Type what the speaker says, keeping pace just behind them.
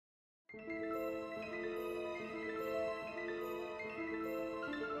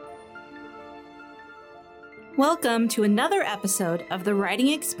Welcome to another episode of the Writing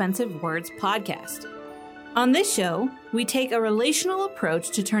Expensive Words podcast. On this show, we take a relational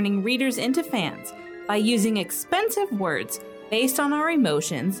approach to turning readers into fans by using expensive words based on our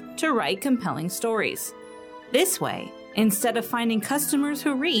emotions to write compelling stories. This way, instead of finding customers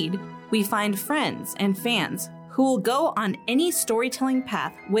who read, we find friends and fans who will go on any storytelling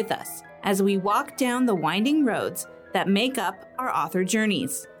path with us as we walk down the winding roads that make up our author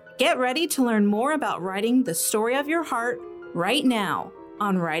journeys. Get ready to learn more about writing the story of your heart right now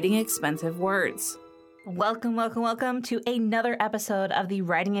on Writing Expensive Words. Welcome to another episode of the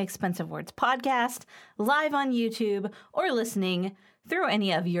Writing Expensive Words podcast, live on YouTube or listening through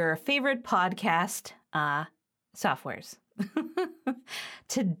any of your favorite podcast softwares.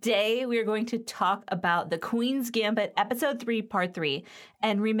 Today, we are going to talk about The Queen's Gambit, Episode 3, Part 3.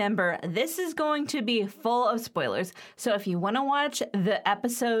 And remember, this is going to be full of spoilers. So if you want to watch the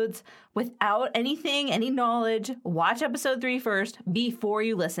episodes without any knowledge, watch Episode 3 first before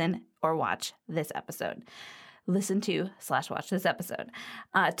you listen or watch this episode. Listen to / watch this episode.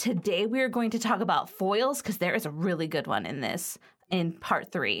 Today, we are going to talk about foils because there is a really good one in part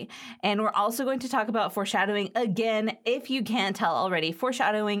 3. And we're also going to talk about foreshadowing. Again, if you can't tell already,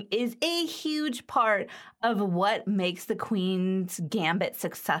 foreshadowing is a huge part of what makes the Queen's Gambit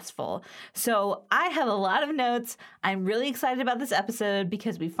successful. So I have a lot of notes. I'm really excited about this episode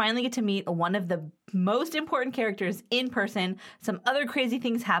because we finally get to meet one of the most important characters in person. Some other crazy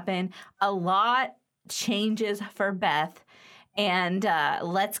things happen. A lot changes for Beth. And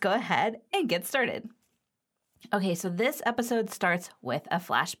let's go ahead and get started. Okay, so this episode starts with a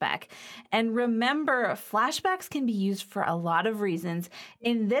flashback. And remember, flashbacks can be used for a lot of reasons.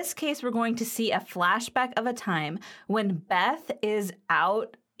 In this case, we're going to see a flashback of a time when Beth is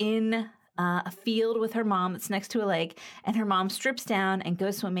out in a field with her mom that's next to a lake, and her mom strips down and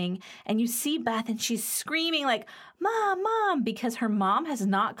goes swimming, and you see Beth, and she's screaming like, "Mom, Mom," because her mom has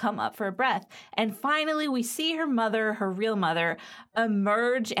not come up for a breath. And finally, we see her mother, her real mother,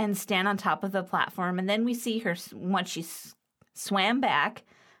 emerge and stand on top of the platform, and then we see her, once she swam back,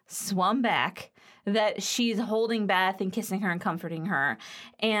 that she's holding Beth and kissing her and comforting her.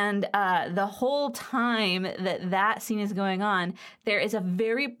 And the whole time that scene is going on, there is a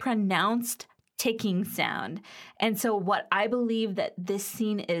very pronounced ticking sound. And so what I believe that this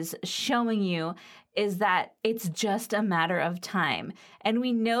scene is showing you is that it's just a matter of time. And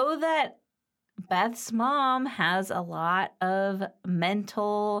we know that Beth's mom has a lot of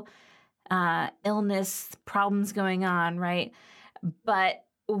mental illness problems going on, right?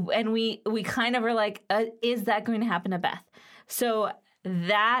 And we kind of are like, is that going to happen to Beth? So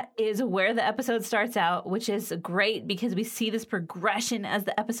that is where the episode starts out, which is great because we see this progression as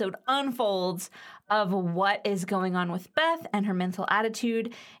the episode unfolds of what is going on with Beth and her mental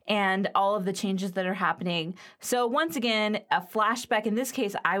attitude and all of the changes that are happening. So once again, a flashback in this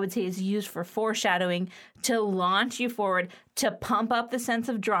case, I would say, is used for foreshadowing to launch you forward, to pump up the sense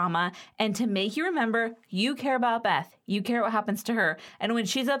of drama, and to make you remember you care about Beth. You care what happens to her. And when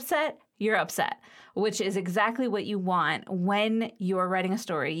she's upset, you're upset, which is exactly what you want when you're writing a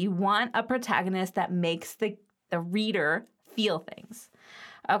story. You want a protagonist that makes the reader feel things.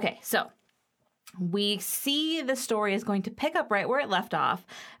 Okay, so we see the story is going to pick up right where it left off.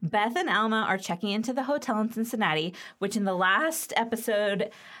 Beth and Alma are checking into the hotel in Cincinnati, which in the last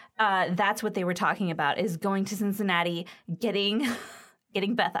episode, that's what they were talking about, is going to Cincinnati, getting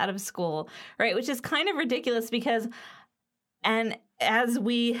Beth out of school, right? Which is kind of ridiculous because, and as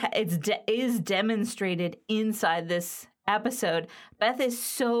is demonstrated inside this episode, Beth is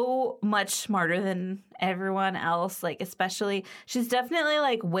so much smarter than everyone else. Like, especially, she's definitely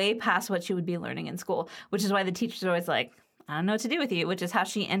like way past what she would be learning in school, which is why the teacher's always like, "I don't know what to do with you," which is how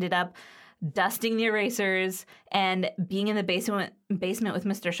she ended up dusting the erasers and being in the basement with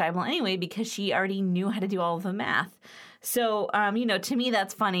Mr. Scheibel anyway, because she already knew how to do all of the math. So, to me,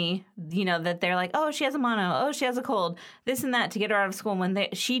 that's funny, that they're like, "Oh, she has a mono. Oh, she has a cold, this and that," to get her out of school when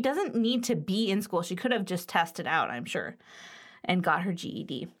she doesn't need to be in school. She could have just tested out, I'm sure, and got her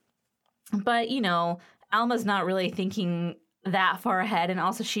GED. But, Alma's not really thinking that far ahead. And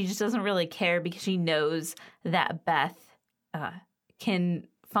also she just doesn't really care because she knows that Beth can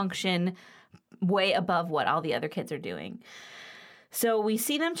function way above what all the other kids are doing. So we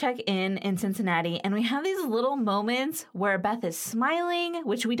see them check in Cincinnati, and we have these little moments where Beth is smiling,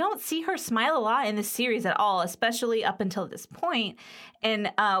 which we don't see her smile a lot in this series at all, especially up until this point. And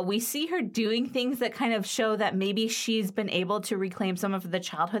we see her doing things that kind of show that maybe she's been able to reclaim some of the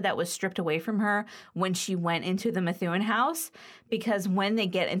childhood that was stripped away from her when she went into the Methuen house. Because when they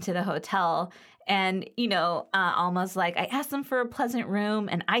get into the hotel, and, Alma's like, "I asked them for a pleasant room,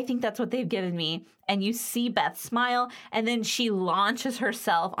 and I think that's what they've given me." and you see Beth smile, and then she launches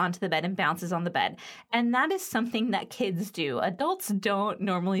herself onto the bed and bounces on the bed. And that is something that kids do. Adults don't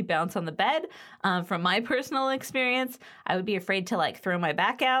normally bounce on the bed. From my personal experience, I would be afraid to like throw my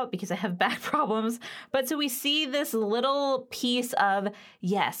back out because I have back problems. But so we see this little piece of,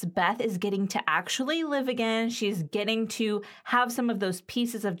 yes, Beth is getting to actually live again. She's getting to have some of those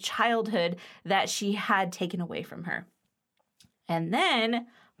pieces of childhood that she had taken away from her. And then,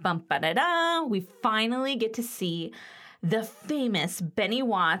 bum ba da da, we finally get to see the famous Benny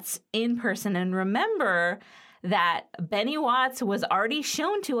Watts in person. And remember that Benny Watts was already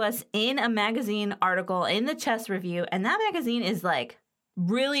shown to us in a magazine article in the Chess Review. And that magazine is like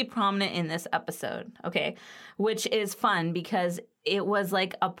really prominent in this episode, okay? Which is fun because it was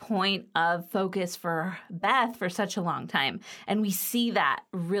like a point of focus for Beth for such a long time. And we see that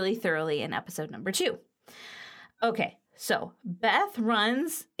really thoroughly in episode number 2. Okay. So Beth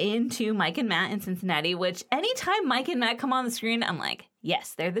runs into Mike and Matt in Cincinnati, which anytime Mike and Matt come on the screen, I'm like,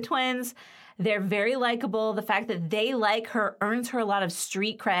 yes, they're the twins. They're very likable. The fact that they like her earns her a lot of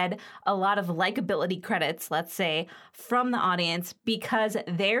street cred, a lot of likability credits, let's say, from the audience because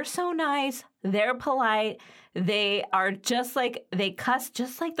they're so nice. They're polite. They are just like, they cuss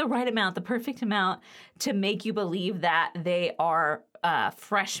just like the right amount, the perfect amount to make you believe that they are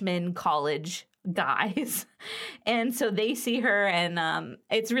freshman college guys. And so they see her, and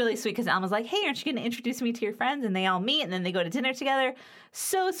it's really sweet because Alma's like, hey, aren't you going to introduce me to your friends? And they all meet, and then they go to dinner together.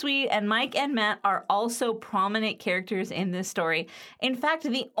 So sweet. And Mike and Matt are also prominent characters in this story. In fact,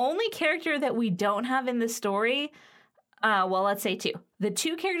 the only character that we don't have in this story, well, let's say 2. The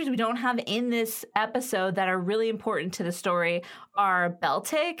 2 characters we don't have in this episode that are really important to the story are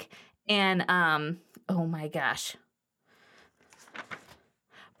Beltic and, oh my gosh,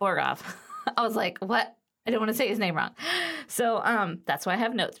 Borgov. I was like, what? I don't want to say his name wrong. So that's why I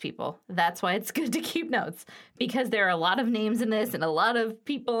have notes, people. That's why it's good to keep notes because there are a lot of names in this and a lot of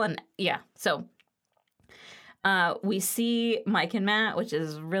people. And yeah, so we see Mike and Matt, which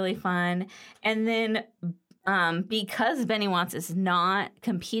is really fun. And then because Benny Watts is not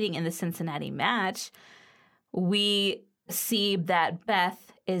competing in the Cincinnati match, we see that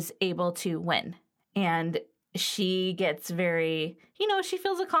Beth is able to win. And she gets very, she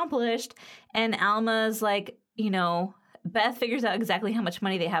feels accomplished. And Alma's like, Beth figures out exactly how much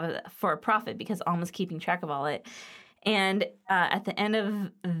money they have for a profit because Alma's keeping track of all it. And at the end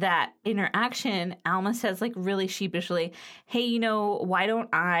of that interaction, Alma says, like, really sheepishly, hey, why don't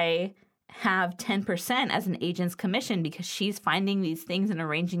I have 10% as an agent's commission because she's finding these things and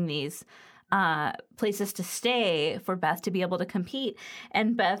arranging these places to stay for Beth to be able to compete.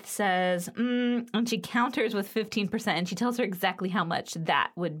 And Beth says, and she counters with 15%, and she tells her exactly how much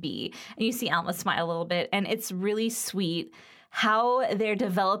that would be. And you see Alma smile a little bit, and it's really sweet how they're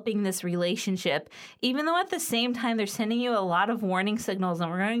developing this relationship, even though at the same time they're sending you a lot of warning signals,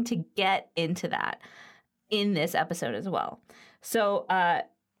 and we're going to get into that in this episode as well. So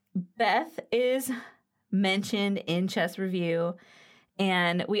Beth is mentioned in Chess Review.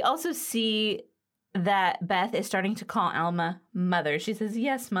 And we also see that Beth is starting to call Alma mother. She says,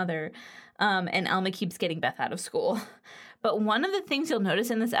 yes, mother. And Alma keeps getting Beth out of school. But one of the things you'll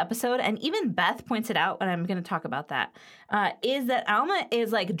notice in this episode, and even Beth points it out, and I'm going to talk about that, is that Alma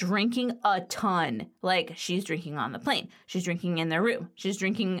is like drinking a ton. Like she's drinking on the plane. She's drinking in their room. She's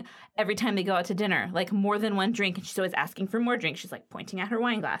drinking every time they go out to dinner, like more than one drink. And she's always asking for more drinks. She's like pointing at her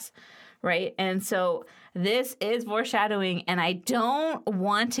wine glass. Right? And so this is foreshadowing, and I don't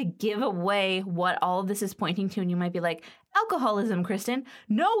want to give away what all of this is pointing to. And you might be like, alcoholism, Kristen.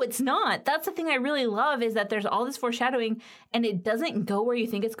 No, it's not. That's the thing I really love is that there's all this foreshadowing, and it doesn't go where you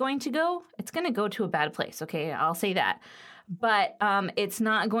think it's going to go. It's going to go to a bad place. Okay, I'll say that. But it's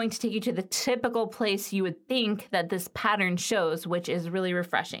not going to take you to the typical place you would think that this pattern shows, which is really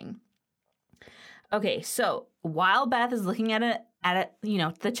refreshing. Okay, so while Beth is looking at it,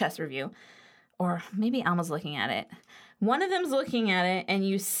 the Chess Review, or maybe Alma's looking at it. One of them's looking at it, and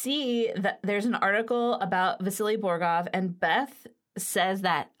you see that there's an article about Vasily Borgov, and Beth says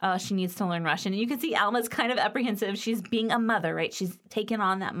that she needs to learn Russian. And you can see Alma's kind of apprehensive. She's being a mother, right? She's taken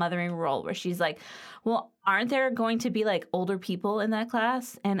on that mothering role where she's like, well, aren't there going to be like older people in that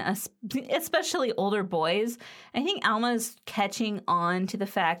class? And especially older boys. I think Alma's catching on to the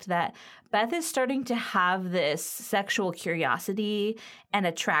fact that Beth is starting to have this sexual curiosity and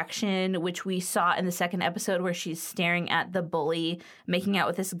attraction, which we saw in the second episode where she's staring at the bully making out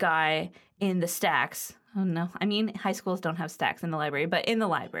with this guy in the stacks. Oh, no. I mean, high schools don't have stacks in the library, but in the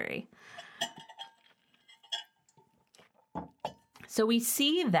library. So we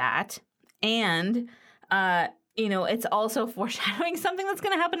see that, and it's also foreshadowing something that's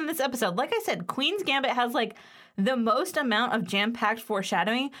going to happen in this episode. Like I said, Queen's Gambit has like the most amount of jam-packed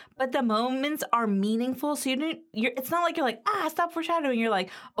foreshadowing, but the moments are meaningful. So it's not like you're like, stop foreshadowing. You're like,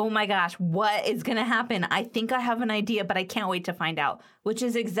 oh my gosh, what is going to happen? I think I have an idea, but I can't wait to find out, which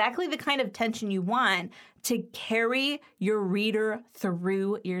is exactly the kind of tension you want to carry your reader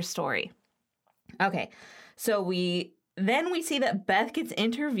through your story. Okay, so then we see that Beth gets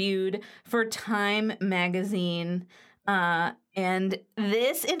interviewed for Time magazine. And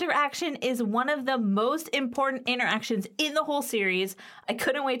this interaction is one of the most important interactions in the whole series. I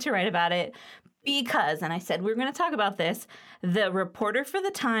couldn't wait to write about it because, and I said we were going to talk about this, the reporter for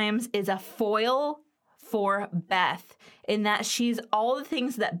the Times is a foil for Beth in that she's all the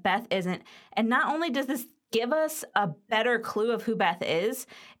things that Beth isn't. And not only does this give us a better clue of who Beth is,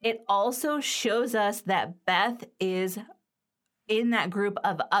 it also shows us that Beth is in that group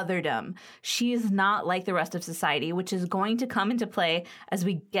of otherdom. She is not like the rest of society, which is going to come into play as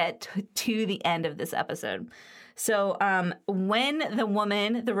we get to the end of this episode. So when the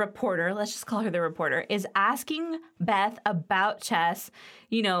woman, the reporter, let's just call her the reporter, is asking Beth about chess,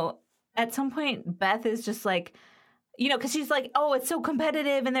 at some point Beth is just like, because she's like, oh, it's so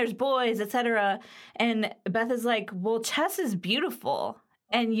competitive and there's boys, etc. And Beth is like, well, chess is beautiful.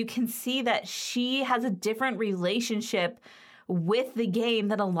 And you can see that she has a different relationship with the game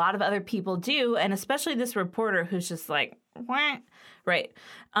that a lot of other people do, and especially this reporter who's just like, wah. Right.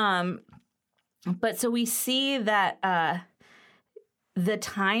 But so we see that the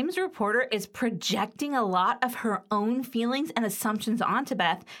Times reporter is projecting a lot of her own feelings and assumptions onto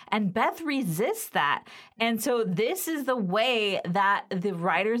Beth, and Beth resists that. And so this is the way that the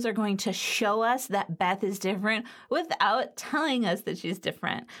writers are going to show us that Beth is different without telling us that she's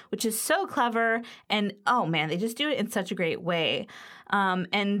different, which is so clever. And oh man, they just do it in such a great way.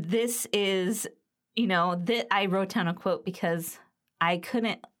 And this is, that I wrote down a quote because I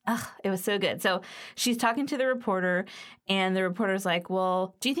couldn't. It was so good. So she's talking to the reporter, and the reporter's like,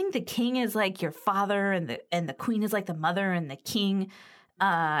 well, do you think the king is like your father and the queen is like the mother and the king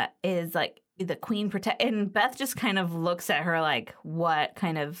is like the queen protect? And Beth just kind of looks at her like, what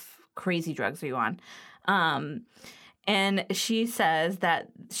kind of crazy drugs are you on? And she says that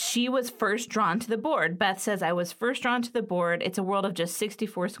she was first drawn to the board. Beth says, I was first drawn to the board. It's a world of just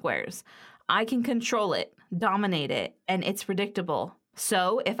 64 squares. I can control it, dominate it, and it's predictable.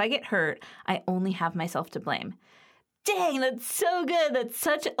 So if I get hurt, I only have myself to blame. Dang, that's so good. That's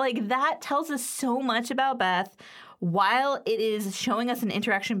such, that tells us so much about Beth while it is showing us an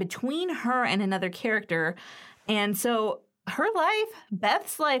interaction between her and another character. And so her life,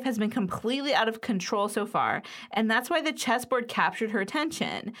 Beth's life, has been completely out of control so far. And that's why the chessboard captured her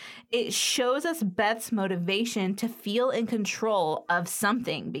attention. It shows us Beth's motivation to feel in control of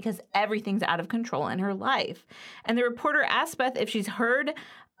something because everything's out of control in her life. And the reporter asked Beth if she's heard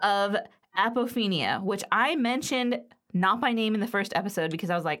of apophenia, which I mentioned not by name in the first episode because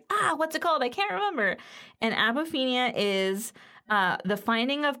I was like, what's it called? I can't remember. And apophenia is the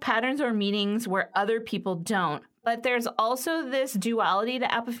finding of patterns or meanings where other people don't. But there's also this duality to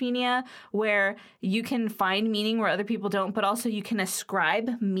apophenia where you can find meaning where other people don't, but also you can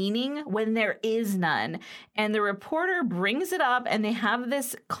ascribe meaning when there is none. And the reporter brings it up, and they have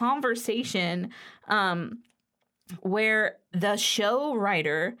this conversation where the show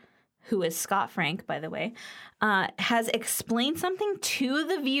writer, who is Scott Frank, by the way, has explained something to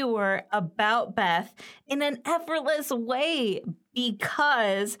the viewer about Beth in an effortless way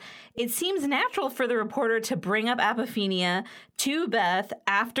because it seems natural for the reporter to bring up apophenia to Beth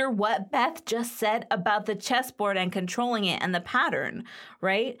after what Beth just said about the chessboard and controlling it and the pattern,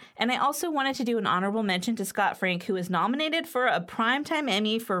 right? And I also wanted to do an honorable mention to Scott Frank, who was nominated for a Primetime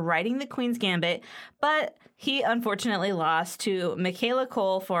Emmy for writing The Queen's Gambit, but he unfortunately lost to Michaela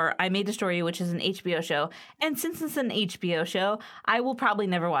Cole for I May Destroy You, which is an HBO show. And since it's an HBO show, I will probably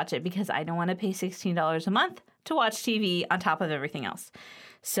never watch it because I don't want to pay $16 a month to watch TV on top of everything else.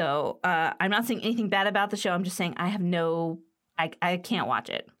 So I'm not saying anything bad about the show. I'm just saying I can't watch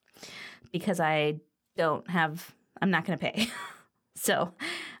it because I'm not going to pay. So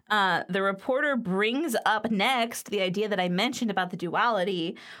the reporter brings up next the idea that I mentioned about the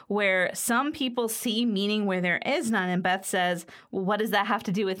duality, where some people see meaning where there is none. And Beth says, well, what does that have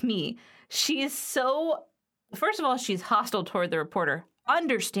to do with me? She is so, first of all, she's hostile toward the reporter.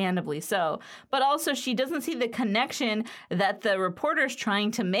 Understandably so. But also she doesn't see the connection that the reporter's trying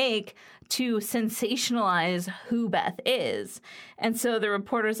to make to sensationalize who Beth is. And so the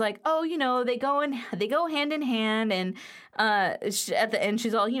reporter's like, oh, they go hand in hand. And At the end,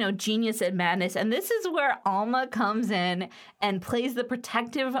 she's all, genius at madness. And this is where Alma comes in and plays the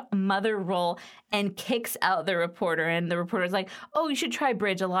protective mother role and kicks out the reporter. And the reporter's like, oh, you should try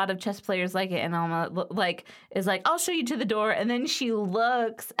bridge. A lot of chess players like it. And Alma is like, I'll show you to the door. And then she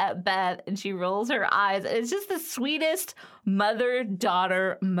looks at Beth and she rolls her eyes. It's just the sweetest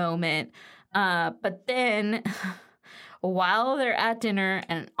mother-daughter moment. But then while they're at dinner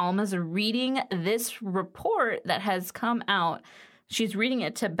and Alma's reading this report that has come out, she's reading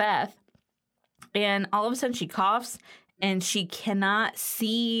it to Beth, and all of a sudden she coughs and she cannot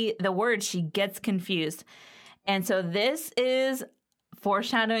see the words. She gets confused. And so this is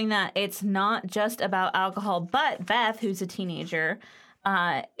foreshadowing that it's not just about alcohol, but Beth, who's a teenager,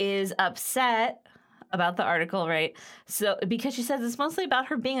 is upset about the article, right? So, because she says it's mostly about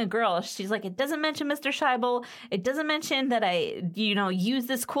her being a girl. She's like, it doesn't mention Mr. Scheibel. It doesn't mention that I, use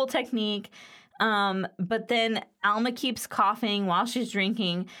this cool technique. But then Alma keeps coughing while she's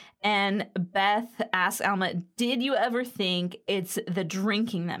drinking. And Beth asks Alma, did you ever think it's the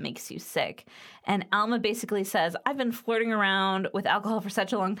drinking that makes you sick? And Alma basically says, I've been flirting around with alcohol for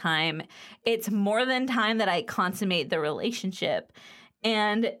such a long time. It's more than time that I consummate the relationship.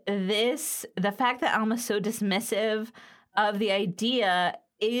 And the fact that Alma's so dismissive of the idea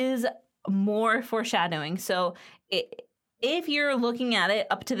is more foreshadowing. So if you're looking at it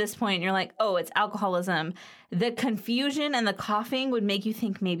up to this point, and you're like, oh, it's alcoholism, the confusion and the coughing would make you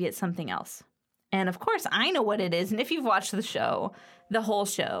think maybe it's something else. And of course, I know what it is. And if you've watched the show, the whole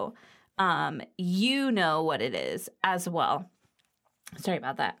show, you know what it is as well. Sorry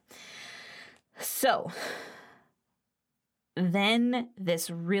about that. So then this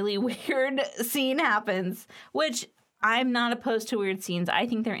really weird scene happens, which I'm not opposed to weird scenes. I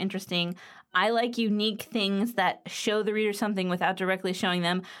think they're interesting. I like unique things that show the reader something without directly showing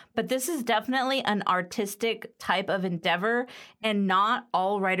them. But this is definitely an artistic type of endeavor, and not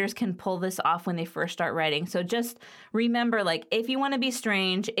all writers can pull this off when they first start writing. So just remember, if you want to be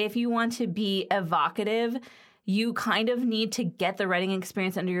strange, if you want to be evocative, you kind of need to get the writing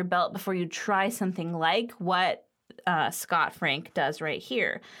experience under your belt before you try something like what Scott Frank does right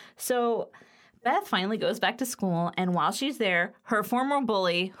here. So Beth finally goes back to school, and while she's there, her former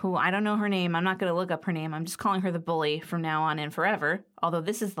bully, who I don't know her name, I'm not going to look up her name, I'm just calling her the bully from now on and forever, although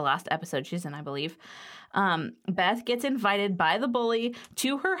this is the last episode she's in, I believe. Beth gets invited by the bully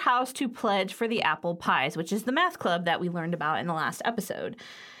to her house to pledge for the apple pies, which is the math club that we learned about in the last episode.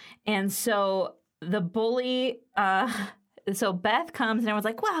 And so the bully... So Beth comes and everyone's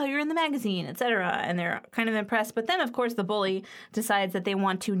like, wow, you're in the magazine, etc. And they're kind of impressed. But then, of course, the bully decides that they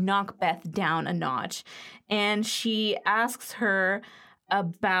want to knock Beth down a notch. And she asks her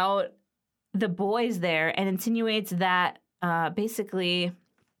about the boys there and insinuates that basically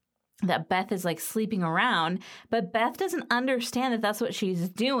that Beth is sleeping around. But Beth doesn't understand that that's what she's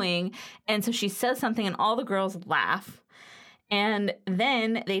doing. And so she says something and all the girls laugh. And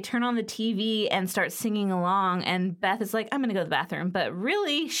then they turn on the TV and start singing along. And Beth is like, I'm going to go to the bathroom. But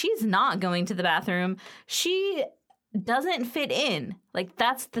really, she's not going to the bathroom. She doesn't fit in.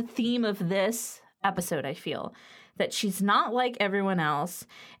 That's the theme of this episode, I feel. That she's not like everyone else.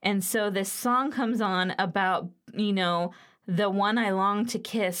 And so this song comes on about, the one I long to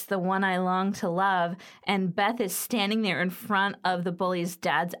kiss, the one I long to love. And Beth is standing there in front of the bully's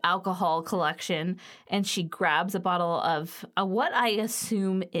dad's alcohol collection. And she grabs a bottle of what I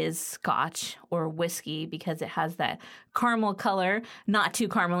assume is scotch or whiskey, because it has that caramel color, not too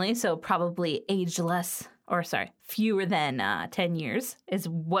caramely, so probably fewer than 10 years is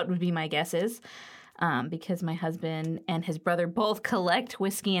what would be my guesses. Because my husband and his brother both collect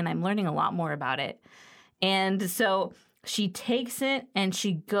whiskey, and I'm learning a lot more about it. And so she takes it and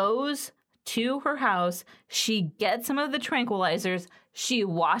she goes to her house. She gets some of the tranquilizers. She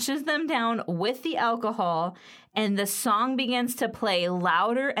washes them down with the alcohol, and the song begins to play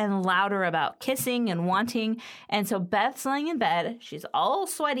louder and louder about kissing and wanting. And so Beth's laying in bed. She's all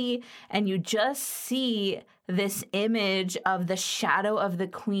sweaty, and you just see this image of the shadow of the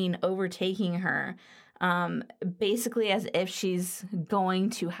queen overtaking her, basically as if she's going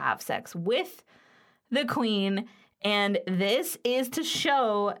to have sex with the queen. And this is to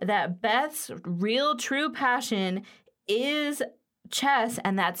show that Beth's real true passion is chess,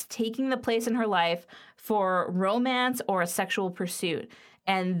 and that's taking the place in her life for romance or a sexual pursuit.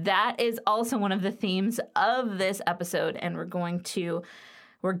 And that is also one of the themes of this episode. And we're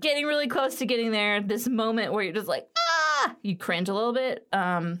getting really close to getting there. This moment where you're just like, you cringe a little bit.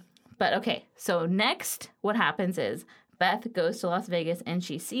 But okay, so next what happens is Beth goes to Las Vegas and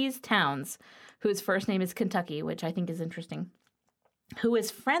she sees Towns, whose first name is Kentucky, which I think is interesting, who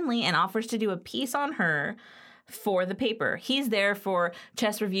is friendly and offers to do a piece on her for the paper. He's there for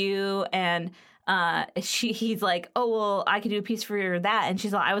chess review, and he's like, oh, well, I could do a piece for that. And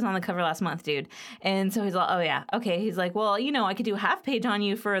she's like, I was on the cover last month, dude. And so he's like, oh, yeah. Okay. He's like, well, I could do a half page on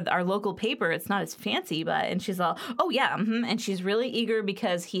you for our local paper. It's not as fancy, but, and she's like, oh, yeah. Mm-hmm. And she's really eager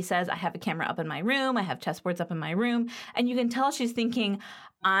because he says, I have a camera up in my room. I have chessboards up in my room. And you can tell she's thinking,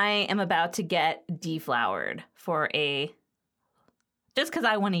 I am about to get deflowered just because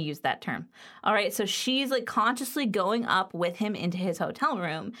I want to use that term. All right. So she's like consciously going up with him into his hotel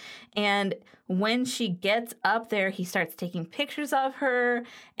room. And when she gets up there, he starts taking pictures of her,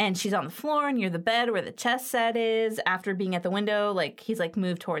 and she's on the floor near the bed where the chess set is. After being at the window, like he's like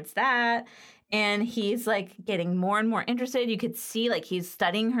moved towards that. And he's like getting more and more interested. You could see like he's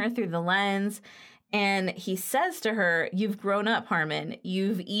studying her through the lens. And he says to her, you've grown up, Harmon.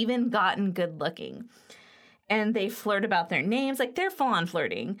 You've even gotten good looking. And they flirt about their names, like they're full on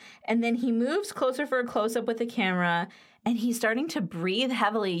flirting. And then he moves closer for a close-up with the camera, and he's starting to breathe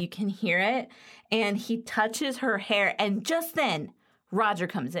heavily. You can hear it. And he touches her hair. And just then, Roger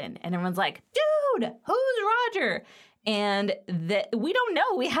comes in. And everyone's like, dude, who's Roger? And we don't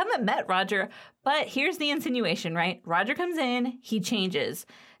know. We haven't met Roger. But here's the insinuation, right? Roger comes in. He changes.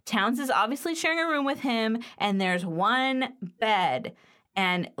 Towns is obviously sharing a room with him. And there's one bed.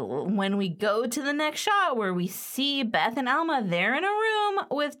 And when we go to the next shot where we see Beth and Alma, they're in a room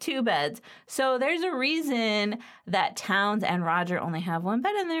with two beds. So there's a reason that Towns and Roger only have one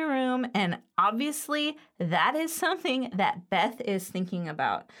bed in their room. And obviously that is something that Beth is thinking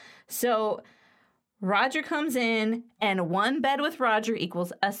about. So Roger comes in, and one bed with Roger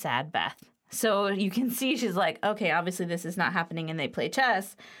equals a sad Beth. So you can see she's like, okay, obviously this is not happening, and they play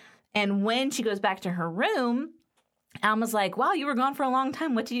chess. And when she goes back to her room, Alma's like, wow, you were gone for a long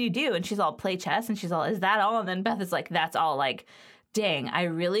time. What did you do? And she's all, play chess. And she's all, is that all? And then Beth is like, that's all. Like, dang, I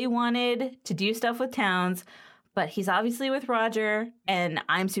really wanted to do stuff with Towns, but he's obviously with Roger, and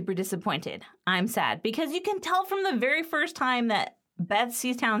I'm super disappointed. I'm sad because you can tell from the very first time that Beth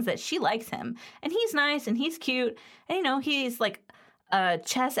sees Towns that she likes him. And he's nice and he's cute. And, he's like a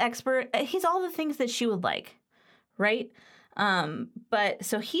chess expert. He's all the things that she would like, right? But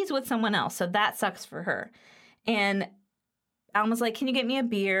so he's with someone else. So that sucks for her. And Alma's like, can you get me a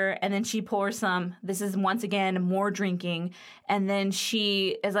beer? And then she pours some. This is, once again, more drinking. And then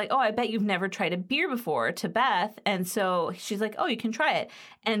she is like, oh, I bet you've never tried a beer before, to Beth. And so she's like, oh, you can try it.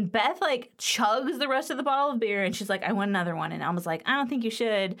 And Beth, like, chugs the rest of the bottle of beer. And she's like, I want another one. And Alma's like, I don't think you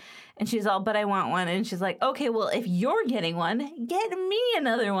should. And she's all, but I want one. And she's like, okay, well, if you're getting one, get me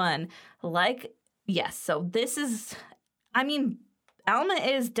another one. Like, yes. So this is, Alma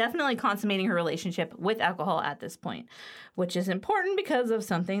is definitely consummating her relationship with alcohol at this point, which is important because of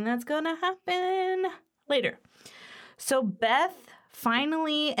something that's going to happen later. So Beth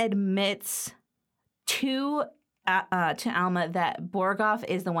finally admits to Alma that Borgoff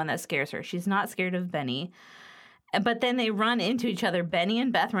is the one that scares her. She's not scared of Benny. But then they run into each other. Benny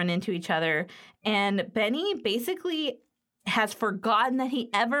and Beth run into each other. And Benny basically has forgotten that he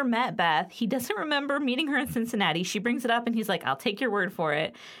ever met Beth. He doesn't remember meeting her in Cincinnati. She brings it up, and he's like, I'll take your word for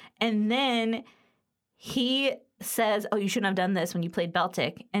it. And then he says, oh, you shouldn't have done this when you played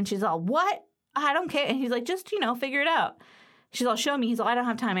Beltic. And she's all, what? I don't care. And he's like, just, figure it out. She's all, show me. He's all, I don't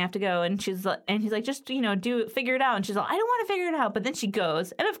have time. I have to go. And he's like, just, figure it out. And she's all, I don't want to figure it out. But then she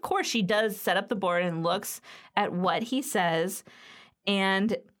goes. And of course she does set up the board and looks at what he says.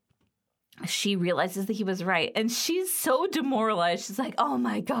 And she realizes that he was right. And she's so demoralized. She's like, oh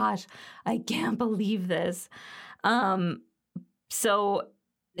my gosh, I can't believe this. So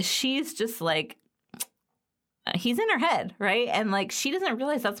she's just like, he's in her head, right? And like, she doesn't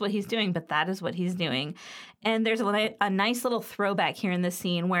realize that's what he's doing, but that is what he's doing. And there's a nice little throwback here in this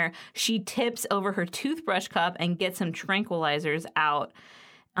scene where she tips over her toothbrush cup and gets some tranquilizers out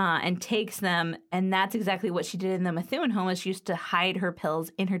and takes them. And that's exactly what she did in the Methuen home, is she used to hide her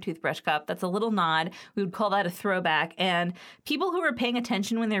pills in her toothbrush cup. That's a little nod. We would call that a throwback. And people who are paying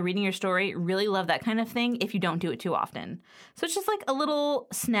attention when they're reading your story really love that kind of thing if you don't do it too often. So it's just like a little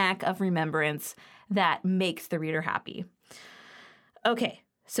snack of remembrance that makes the reader happy. Okay,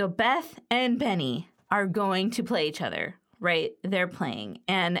 so Beth and Benny are going to play each other, right? They're playing.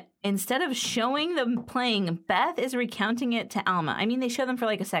 And instead of showing them playing, Beth is recounting it to Alma. I mean, they show them for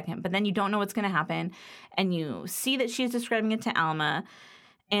like a second, but then you don't know what's going to happen. And you see that she's describing it to Alma.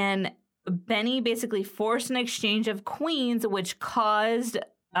 And Benny basically forced an exchange of queens, which caused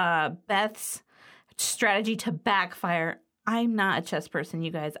Beth's strategy to backfire. I'm not a chess person, you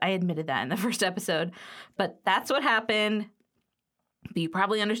guys. I admitted that in the first episode. But that's what happened. But you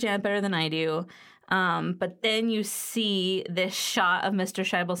probably understand better than I do. But then you see this shot of Mr.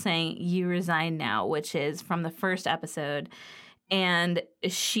 Scheibel saying, "You resign now," which is from the first episode. And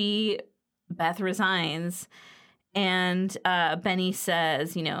Beth resigns, and Benny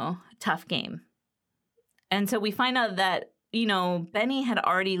says, tough game. And so we find out that, Benny had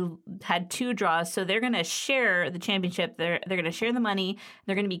already had 2 draws, so they're going to share the championship. They're going to share the money.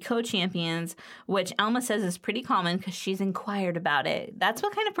 They're going to be co-champions, which Alma says is pretty common because she's inquired about it. That's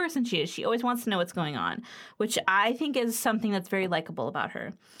what kind of person she is. She always wants to know what's going on, which I think is something that's very likable about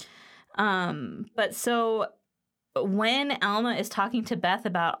her. But so when Alma is talking to Beth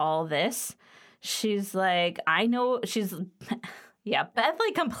about all this, she's like, yeah, Beth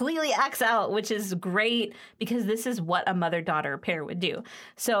completely acts out, which is great because this is what a mother-daughter pair would do.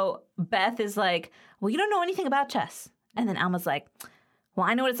 So Beth is like, well, you don't know anything about chess. And then Alma's like, well,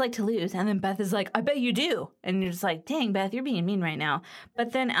 I know what it's like to lose. And then Beth is like, I bet you do. And you're just like, dang, Beth, you're being mean right now.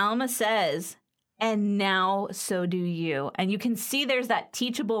 But then Alma says, and now so do you. And you can see there's that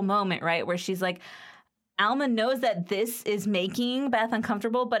teachable moment, right, where she's like, Alma knows that this is making Beth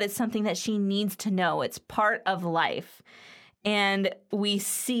uncomfortable, but it's something that she needs to know. It's part of life. And we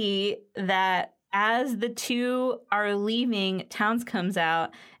see that as the 2 are leaving, Townes comes out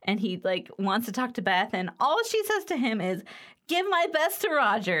and he wants to talk to Beth. And all she says to him is, give my best to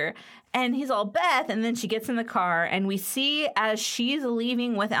Roger. And he's all, Beth. And then she gets in the car and we see as she's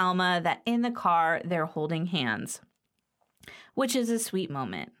leaving with Alma that in the car, they're holding hands, which is a sweet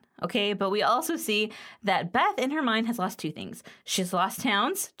moment. Okay, but we also see that Beth, in her mind, has lost 2 things. She's lost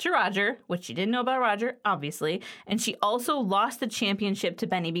Townes to Roger, which she didn't know about Roger, obviously. And she also lost the championship to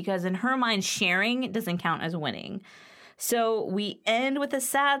Benny because in her mind, sharing doesn't count as winning. So we end with a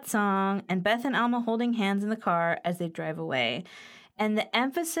sad song and Beth and Alma holding hands in the car as they drive away. And the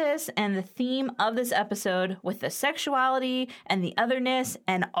emphasis and the theme of this episode with the sexuality and the otherness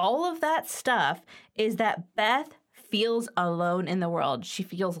and all of that stuff is that Beth feels alone in the world. She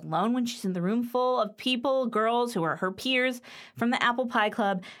feels alone when she's in the room full of people, girls who are her peers from the Apple Pie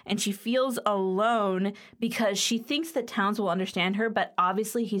Club, and she feels alone because she thinks that Townes will understand her, but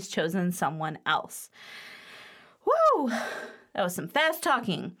obviously he's chosen someone else. Woo! That was some fast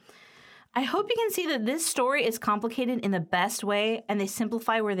talking. I hope you can see that this story is complicated in the best way and they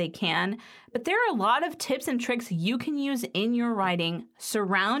simplify where they can, but there are a lot of tips and tricks you can use in your writing.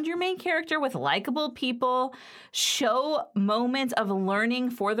 Surround your main character with likable people, show moments of learning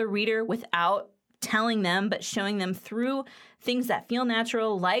for the reader without telling them, but showing them through things that feel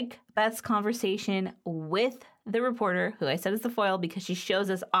natural, like Beth's conversation with the reporter, who I said is the foil because she shows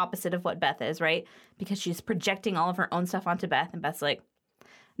us opposite of what Beth is, right? Because she's projecting all of her own stuff onto Beth, and Beth's like,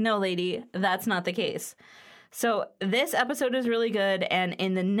 no, lady, that's not the case. So this episode is really good. And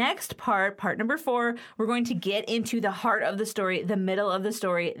in the next part number 4, we're going to get into the heart of the story, the middle of the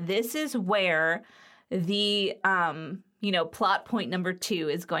story. This is where the, plot point number 2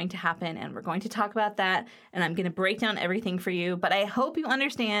 is going to happen. And we're going to talk about that. And I'm going to break down everything for you. But I hope you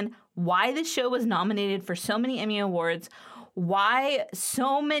understand why this show was nominated for so many Emmy Awards, why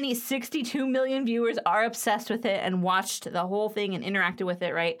so many 62 million viewers are obsessed with it and watched the whole thing and interacted with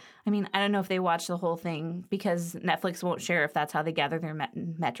it, right? I mean, I don't know if they watched the whole thing because Netflix won't share if that's how they gather their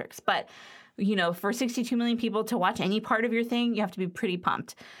metrics. But, for 62 million people to watch any part of your thing, you have to be pretty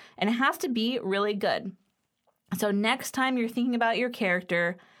pumped. And it has to be really good. So next time you're thinking about your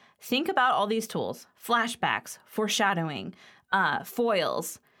character, think about all these tools: flashbacks, foreshadowing,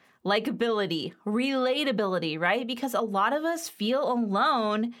 foils, likability, relatability, right? Because a lot of us feel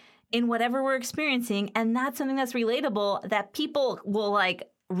alone in whatever we're experiencing, and that's something that's relatable that people will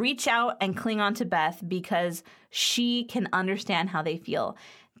reach out and cling on to Beth because she can understand how they feel.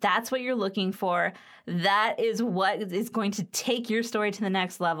 That's what you're looking for. That is what is going to take your story to the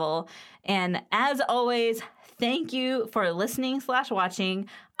next level. And as always, thank you for listening/watching.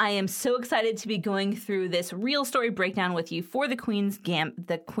 I am so excited to be going through this real story breakdown with you for the Queen's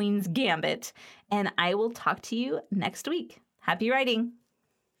Gambit. And I will talk to you next week. Happy writing.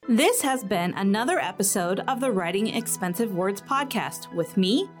 This has been another episode of the Writing Expensive Words podcast with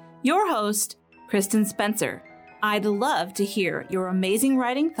me, your host, Kristen Spencer. I'd love to hear your amazing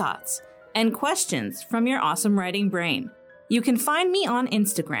writing thoughts and questions from your awesome writing brain. You can find me on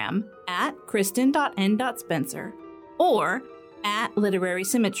Instagram at kristen.n.spencer or at Literary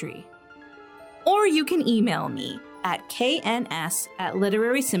Symmetry. Or you can email me at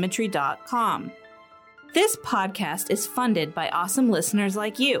kns@literarysymmetry.com. This podcast is funded by awesome listeners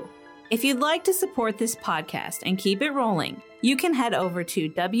like you. If you'd like to support this podcast and keep it rolling, you can head over to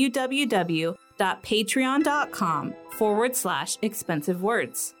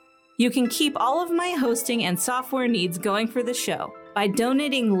www.patreon.com/expensivewords. You can keep all of my hosting and software needs going for the show by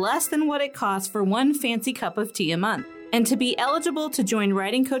donating less than what it costs for one fancy cup of tea a month. And to be eligible to join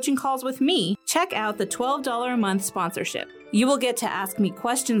writing coaching calls with me, check out the $12 a month sponsorship. You will get to ask me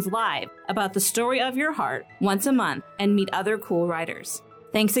questions live about the story of your heart once a month and meet other cool writers.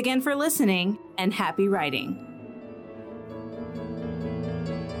 Thanks again for listening, and happy writing.